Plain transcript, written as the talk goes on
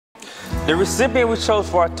The recipient we chose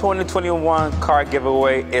for our 2021 card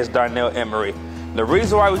giveaway is Darnell Emery. The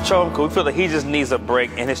reason why we chose him, because we feel that he just needs a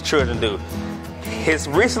break, and his children do.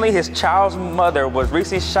 Recently, his child's mother was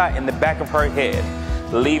recently shot in the back of her head,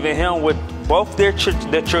 leaving him with both their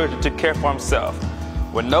children to care for himself.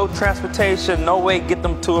 With no transportation, no way to get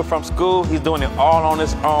them to and from school, he's doing it all on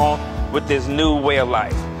his own with this new way of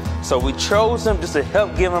life. So we chose him just to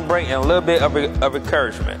help give him a break and a little bit of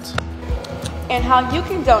encouragement. And how you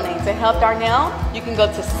can donate to help Darnell, you can go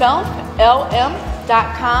to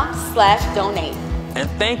SelfLm.com/donate. And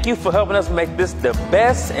thank you for helping us make this the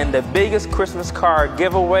best and the biggest Christmas card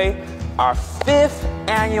giveaway, our 5th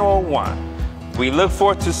annual one. We look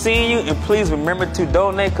forward to seeing you, and please remember to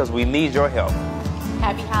donate because we need your help.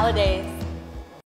 Happy holidays.